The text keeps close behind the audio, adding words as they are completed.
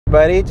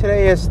Buddy,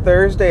 today is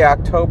Thursday,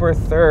 October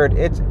 3rd.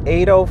 It's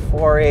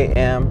 8:04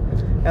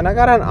 a.m. and I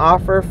got an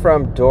offer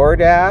from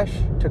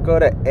DoorDash to go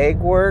to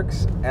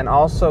Eggworks and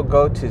also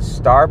go to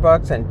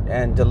Starbucks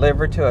and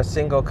deliver to a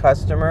single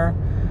customer.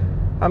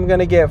 I'm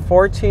gonna get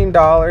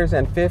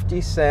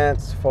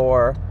 $14.50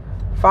 for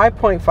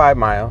 5.5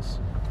 miles.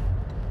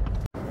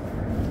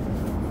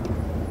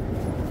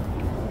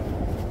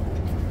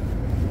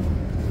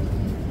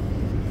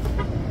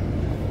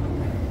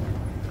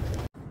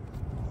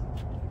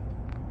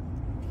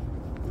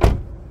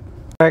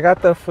 I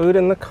got the food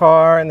in the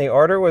car and the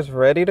order was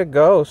ready to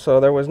go, so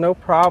there was no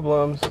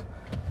problems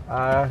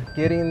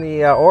getting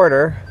the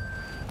order.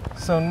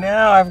 So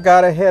now I've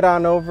got to head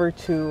on over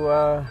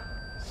to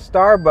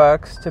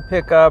Starbucks to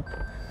pick up,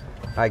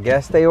 I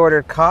guess they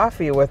ordered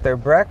coffee with their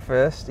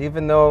breakfast,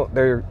 even though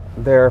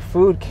their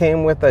food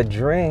came with a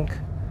drink.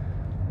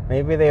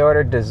 Maybe they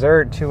ordered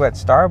dessert too at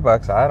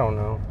Starbucks, I don't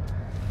know.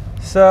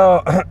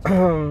 So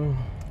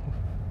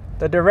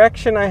the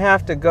direction I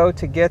have to go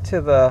to get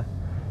to the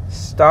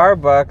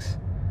Starbucks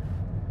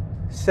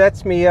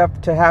sets me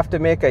up to have to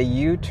make a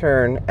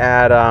U-turn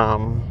at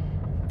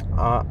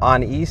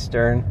on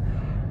Eastern,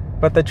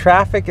 but the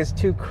traffic is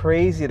too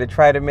crazy to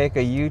try to make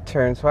a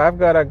U-turn, so I've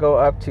got to go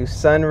up to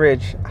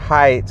Sunridge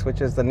Heights, which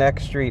is the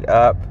next street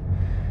up,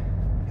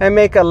 and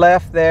make a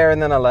left there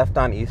and then a left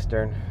on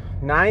Eastern.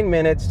 9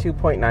 minutes,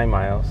 2.9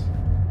 miles.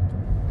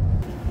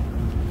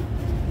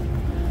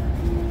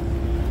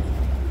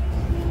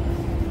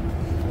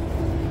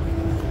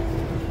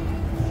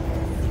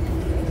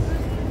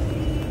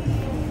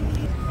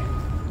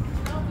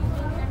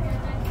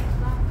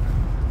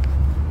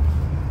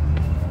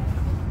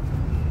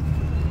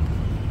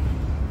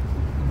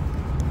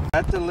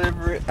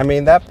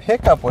 That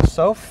pickup was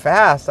so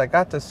fast. I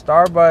got to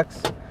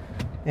Starbucks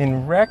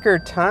in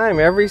record time.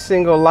 Every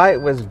single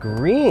light was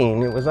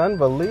green. It was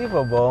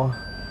unbelievable.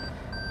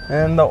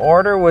 And the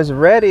order was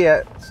ready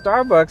at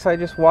Starbucks. I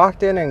just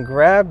walked in and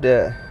grabbed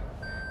it.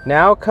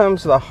 Now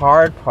comes the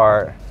hard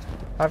part.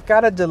 I've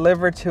got to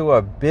deliver to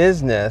a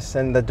business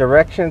and the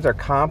directions are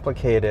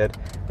complicated.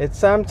 It's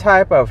some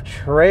type of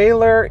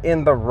trailer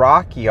in the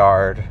rock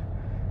yard.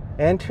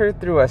 Enter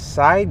through a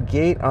side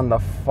gate on the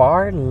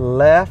far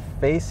left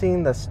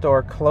facing the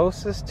store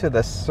closest to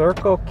the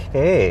Circle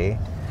K.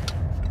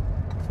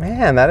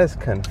 Man, that is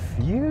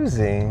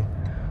confusing.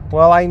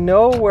 Well, I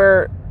know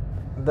where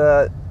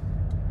the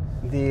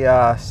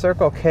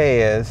Circle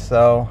K is,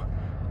 so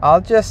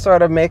I'll just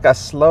sort of make a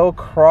slow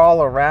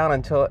crawl around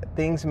until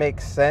things make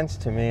sense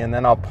to me, and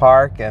then I'll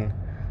park and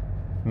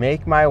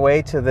make my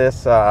way to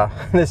this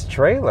this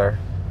trailer.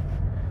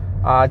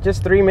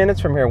 Just 3 minutes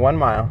from here, 1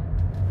 mile.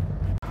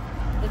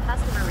 The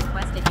customer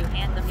requested you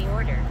hand them the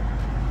order.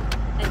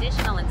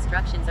 Additional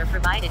instructions are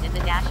provided in the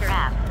Dasher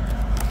app.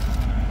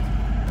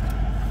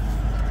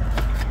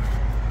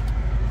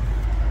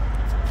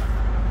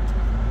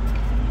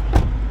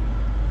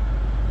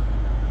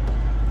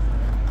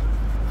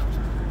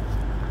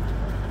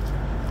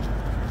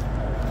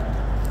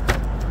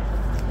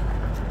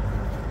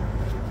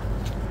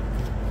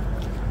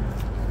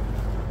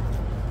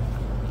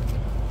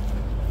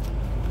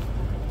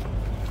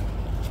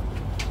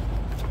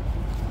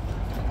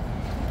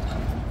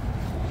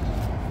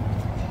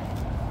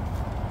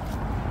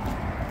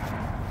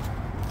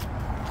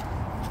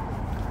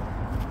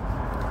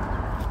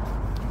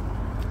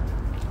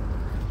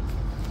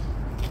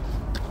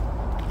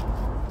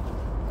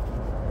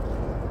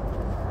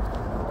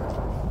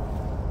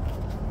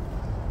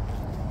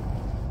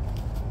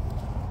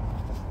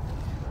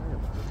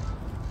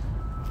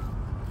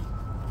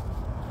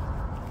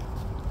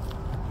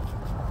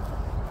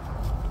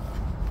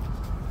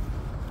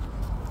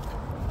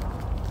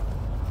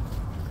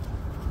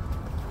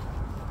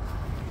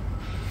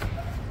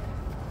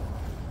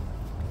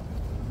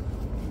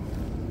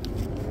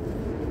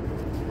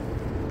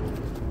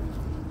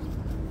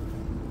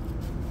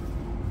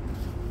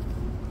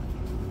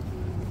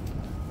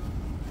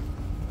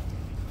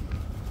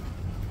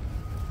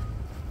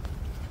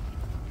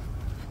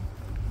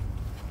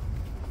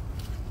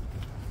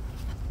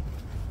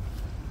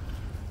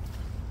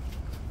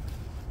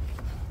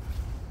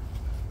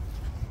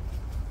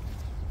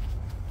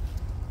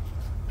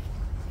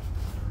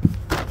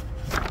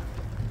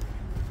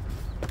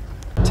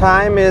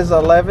 Time is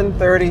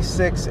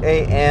 11:36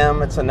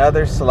 a.m. It's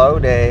another slow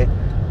day.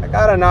 I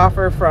got an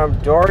offer from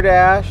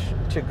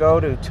DoorDash to go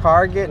to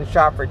Target and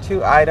shop for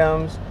 2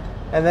 items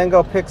and then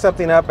go pick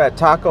something up at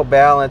Taco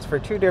Bell. It's for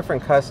 2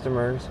 different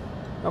customers.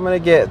 I'm gonna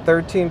get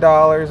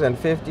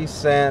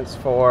 $13.50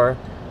 for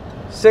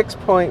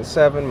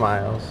 6.7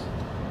 miles.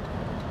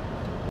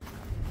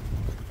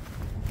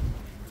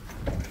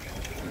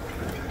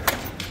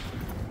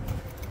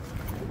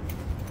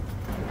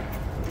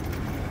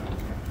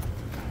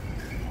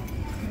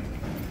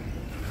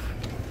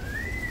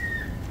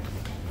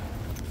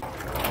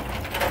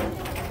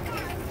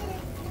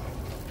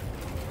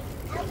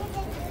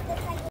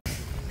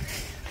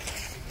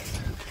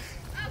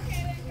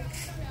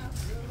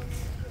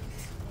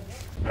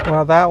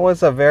 Well, that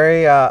was a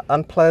very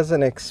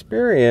unpleasant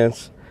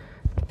experience.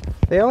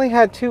 They only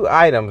had 2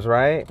 items,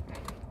 right?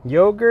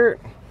 Yogurt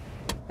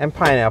and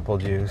pineapple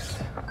juice.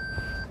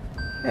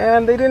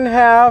 And they didn't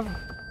have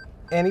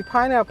any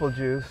pineapple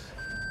juice.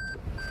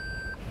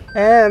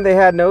 And they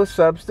had no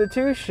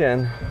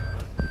substitution.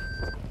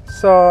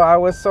 So I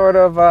was sort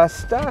of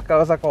stuck. I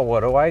was like, well, what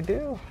do I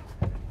do?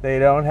 They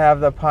don't have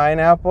the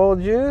pineapple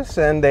juice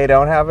and they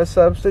don't have a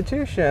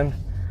substitution.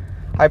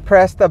 I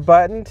pressed the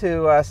button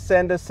to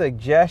send a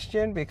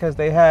suggestion because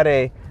they had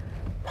a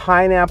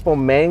pineapple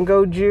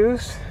mango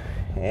juice.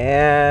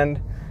 And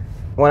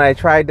when I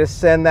tried to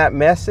send that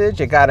message,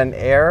 it got an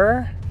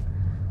error.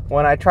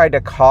 When I tried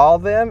to call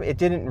them, it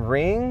didn't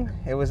ring.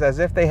 It was as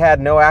if they had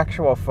no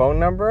actual phone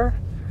number.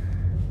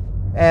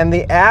 And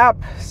the app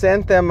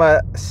sent them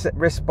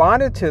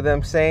responded to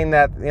them saying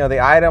that, you know,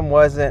 the item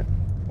wasn't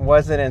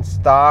in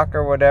stock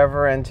or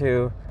whatever, and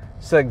to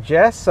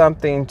suggest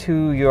something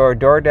to your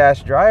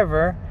DoorDash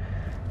driver.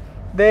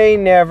 They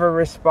never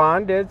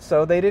responded,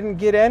 so they didn't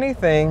get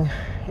anything.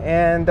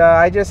 And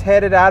I just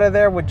headed out of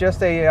there with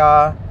just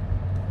a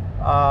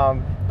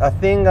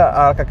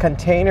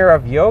container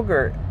of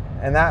yogurt,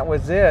 and that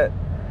was it.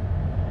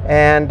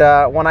 And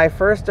when I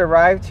first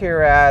arrived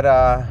here at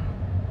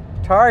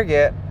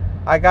Target,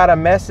 I got a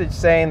message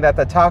saying that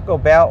the Taco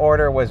Bell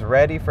order was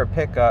ready for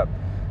pickup.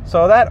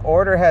 So that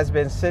order has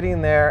been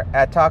sitting there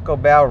at Taco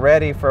Bell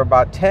ready for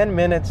about 10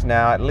 minutes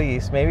now, at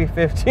least, maybe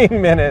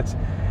 15 minutes.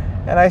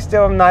 And I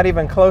still am not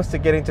even close to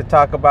getting to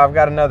Taco Bell. I've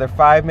got another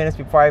 5 minutes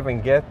before I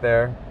even get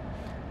there.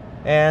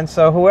 And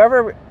so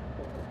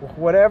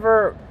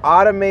whatever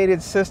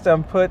automated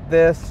system put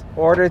this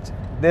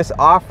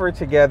offer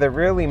together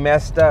really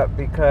messed up,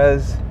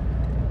 because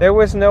there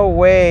was no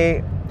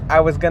way I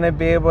was going to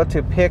be able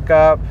to pick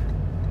up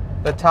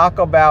the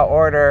Taco Bell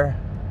order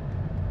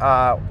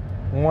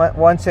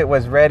once it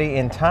was ready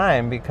in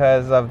time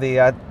because of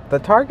the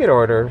Target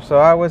order. So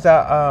I was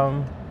out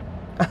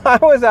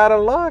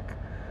of luck.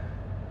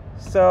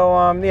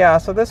 So yeah,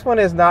 so this one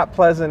is not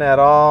pleasant at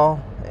all,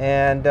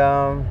 and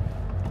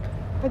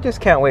I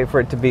just can't wait for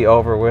it to be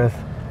over with.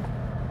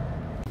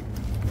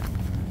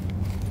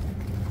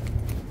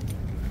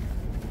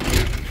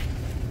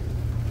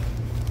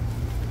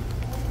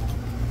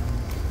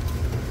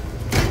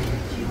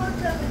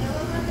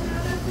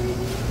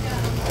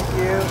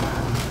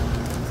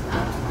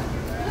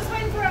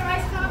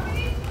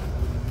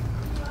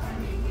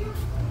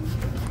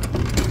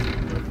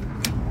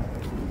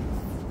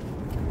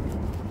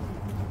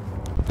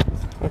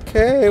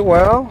 Okay,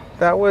 well,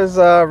 that was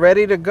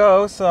ready to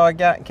go, so I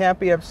can't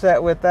be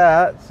upset with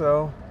that.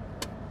 So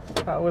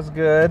that was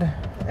good.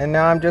 And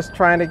now I'm just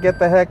trying to get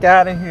the heck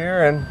out of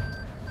here, and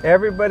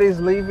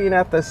everybody's leaving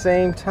at the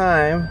same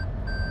time.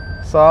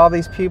 So all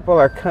these people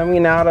are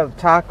coming out of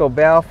Taco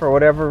Bell for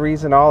whatever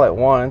reason all at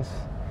once.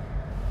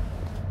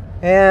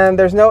 And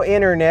there's no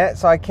internet,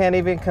 so I can't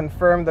even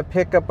confirm the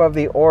pickup of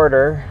the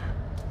order.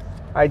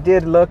 I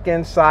did look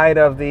inside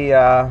of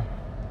the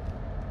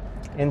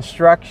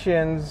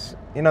instructions.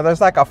 You know,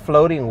 there's like a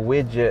floating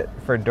widget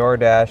for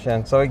DoorDash,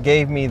 and so it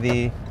gave me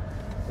the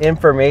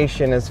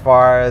information as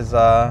far as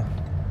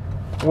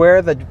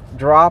where the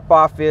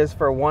drop-off is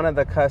for one of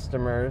the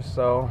customers.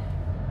 So,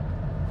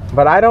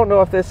 but I don't know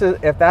if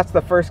that's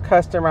the first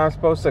customer I'm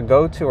supposed to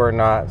go to or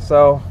not.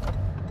 So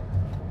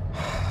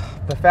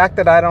the fact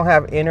that I don't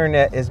have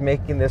internet is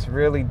making this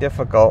really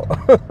difficult.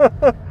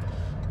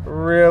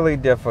 Really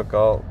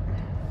difficult.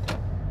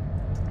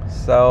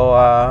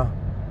 So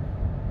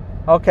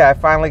okay, it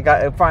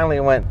finally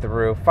went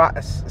through.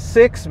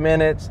 6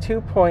 minutes,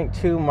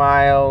 2.2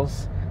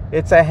 miles.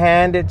 It's a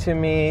hand it to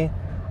me.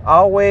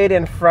 I'll wait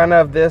in front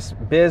of this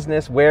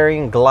business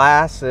wearing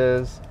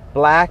glasses,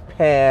 black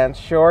pants,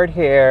 short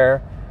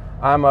hair.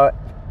 I'm a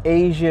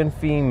Asian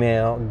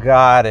female.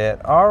 Got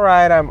it. All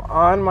right, I'm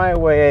on my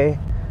way,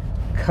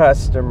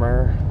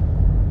 customer.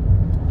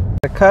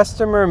 The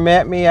customer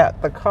met me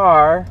at the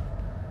car,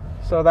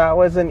 so that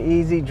was an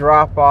easy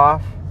drop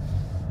off.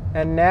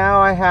 And now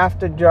I have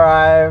to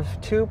drive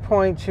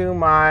 2.2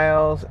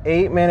 miles,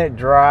 8-minute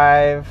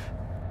drive.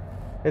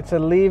 It's a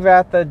leave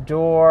at the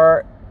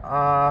door.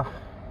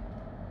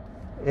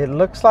 It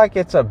looks like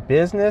it's a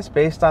business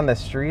based on the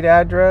street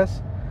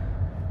address.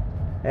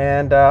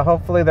 And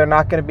hopefully they're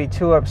not going to be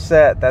too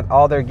upset that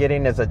all they're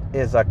getting is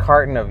a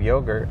carton of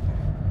yogurt.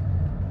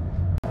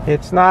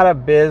 It's not a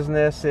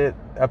business. It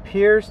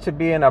appears to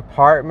be an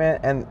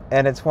apartment,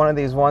 and it's one of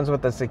these ones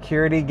with a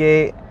security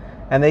gate.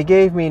 And they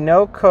gave me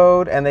no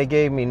code, and they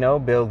gave me no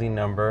building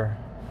number.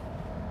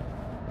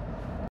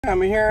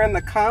 I'm here in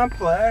the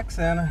complex,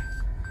 and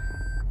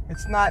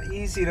it's not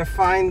easy to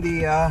find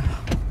the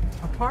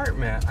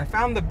apartment. I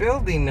found the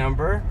building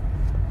number,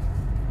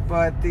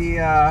 but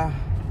the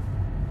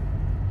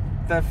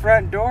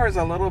front door is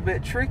a little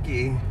bit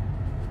tricky.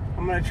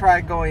 I'm gonna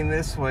try going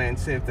this way and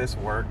see if this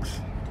works.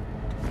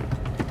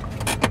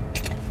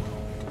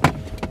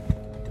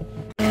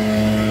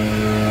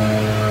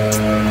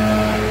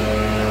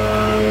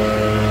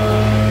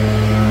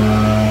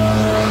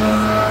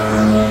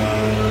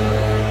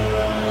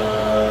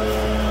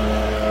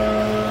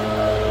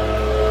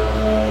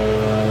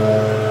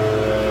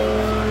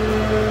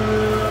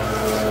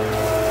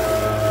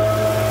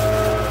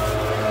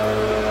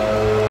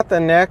 the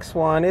next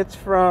one. It's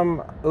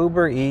from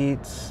Uber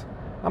Eats.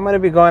 I'm going to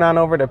be going on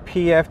over to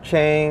PF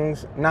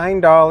Chang's,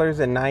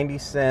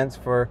 $9.90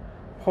 for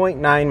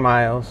 0.9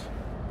 miles.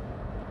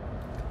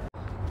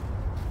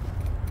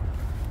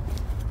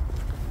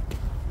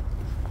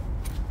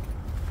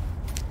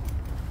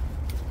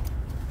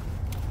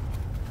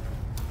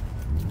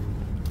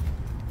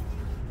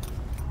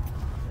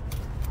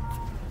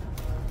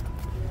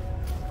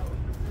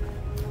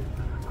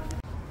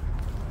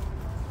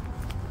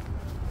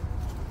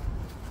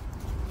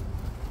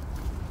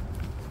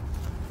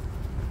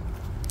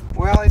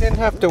 Well, I didn't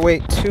have to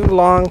wait too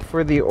long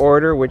for the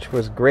order, which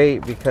was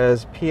great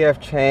because PF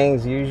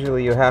Chang's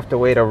usually you have to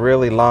wait a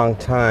really long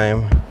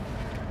time.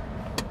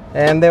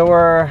 And there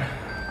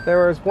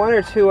was one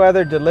or two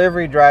other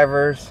delivery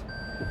drivers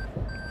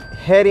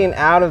heading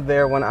out of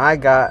there when I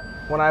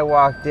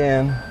walked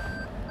in.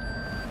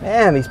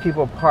 Man, these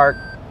people park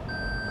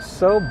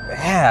so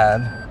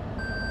bad.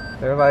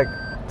 They're like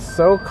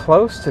so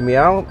close to me.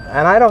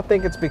 I don't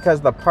think it's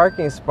because the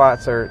parking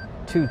spots are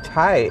too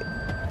tight.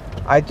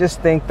 I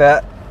just think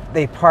that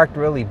they parked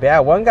really bad.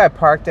 One guy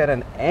parked at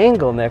an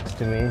angle next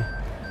to me,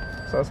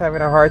 so I was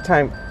having a hard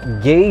time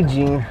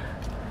gauging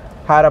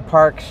how to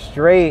park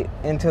straight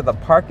into the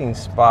parking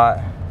spot.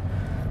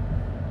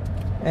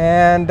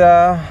 And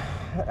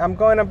I'm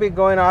going to be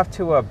going off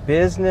to a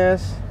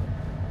business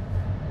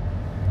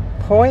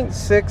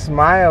 0.6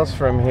 miles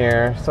from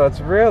here, so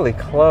it's really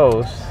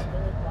close.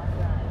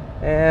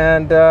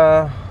 And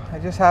I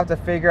just have to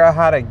figure out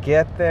how to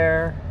get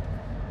there.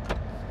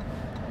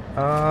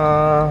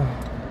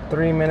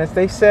 3 minutes.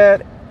 They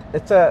said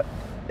it's a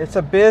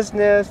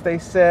business. They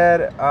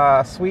said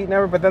suite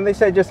number, but then they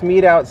said just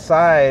meet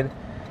outside,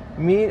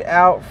 meet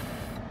out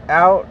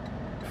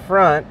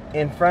front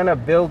in front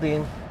of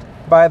building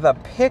by the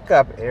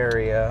pickup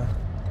area.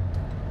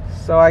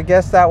 So I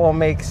guess that will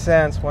make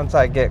sense once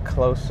I get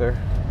closer.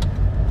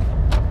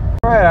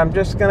 All right, I'm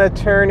just gonna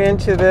turn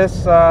into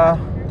this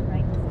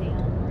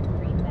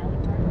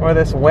where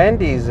this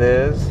Wendy's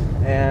is,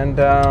 and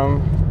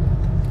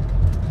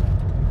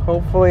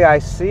hopefully I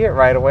see it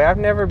right away. I've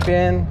never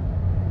been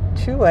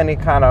to any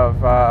kind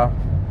of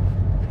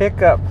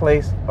pickup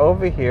place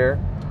over here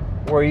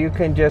where you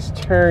can just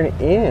turn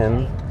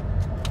in.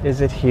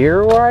 Is it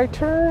here where I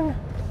turn?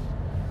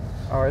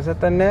 Or is it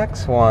the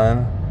next one?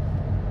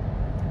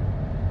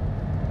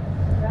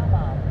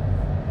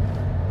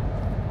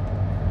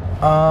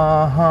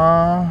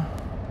 Uh-huh.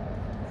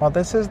 Well,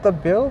 this is the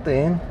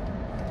building.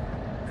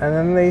 And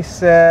then they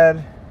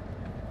said,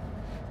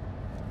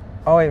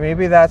 oh wait,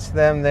 maybe that's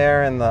them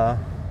there in the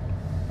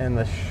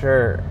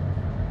shirt.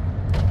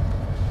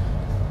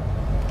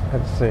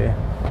 Let's see.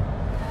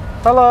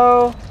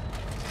 Hello.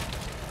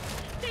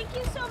 Thank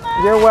you so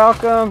much. You're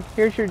welcome.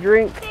 Here's your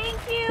drink. Thank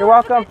you. You're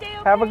welcome. Have a good day,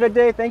 okay? Have a good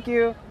day. Thank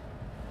you.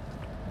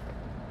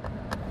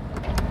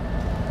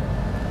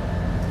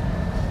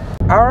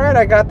 All right,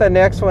 I got the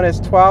next one.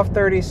 It's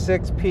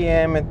 12:36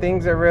 p.m. and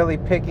things are really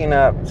picking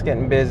up. It's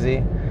getting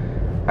busy.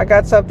 I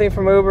got something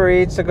from Uber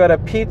Eats to go to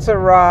Pizza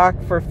Rock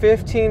for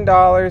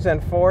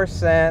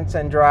 $15.04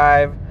 and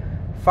drive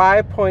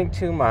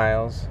 5.2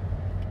 miles.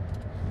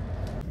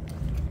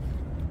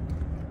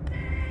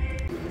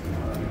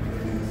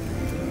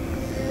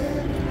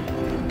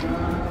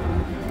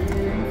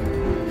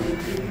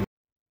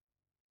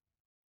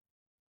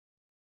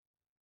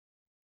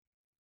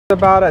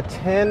 About a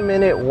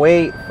 10-minute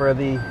wait for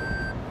the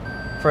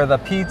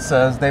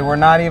pizzas. They were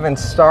not even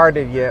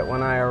started yet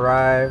when I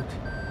arrived.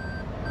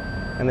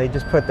 And they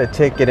just put the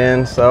ticket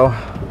in. So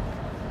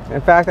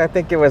in fact, I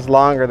think it was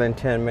longer than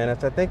 10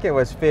 minutes. I think it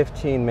was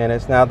 15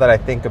 minutes now that I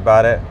think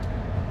about it.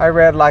 I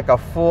read like a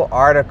full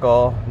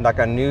article, like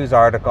a news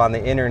article on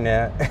the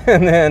internet.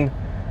 And then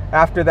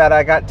after that,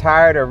 I got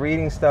tired of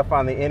reading stuff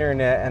on the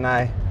internet, and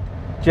I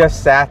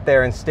just sat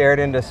there and stared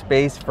into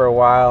space for a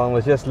while and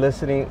was just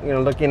listening,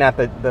 looking at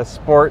the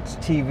sports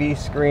TV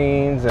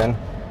screens and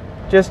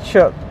just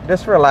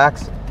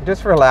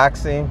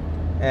relaxing.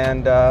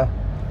 And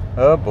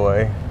oh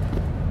boy.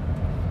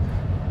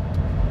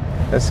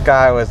 This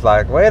guy was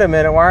like, wait a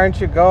minute, why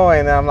aren't you going?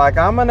 And I'm like,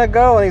 I'm gonna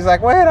go. And he's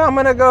like, wait, I'm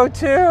gonna go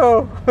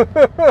too.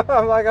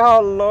 I'm like, oh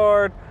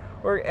Lord,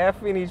 we're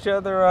effing each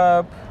other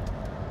up.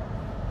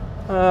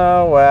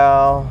 Oh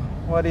well,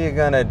 what are you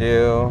gonna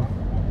do?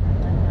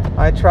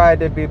 I tried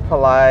to be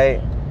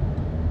polite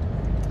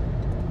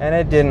and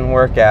it didn't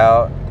work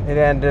out. It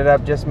ended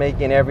up just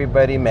making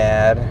everybody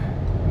mad.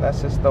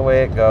 That's just the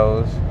way it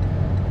goes.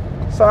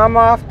 So I'm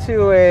off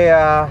to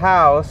a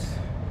house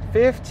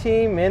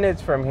 15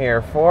 minutes from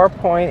here,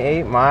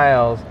 4.8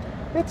 miles.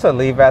 It's a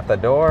leave at the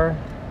door.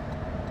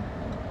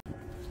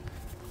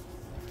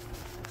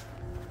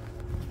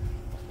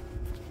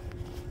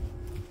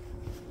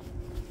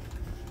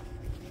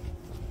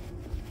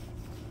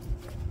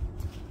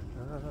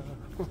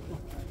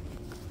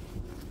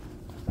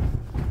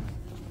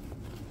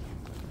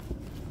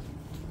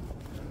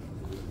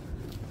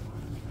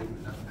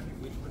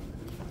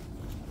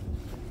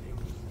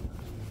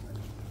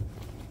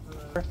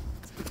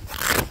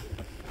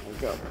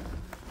 Go.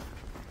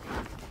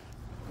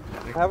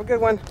 Have a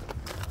good one.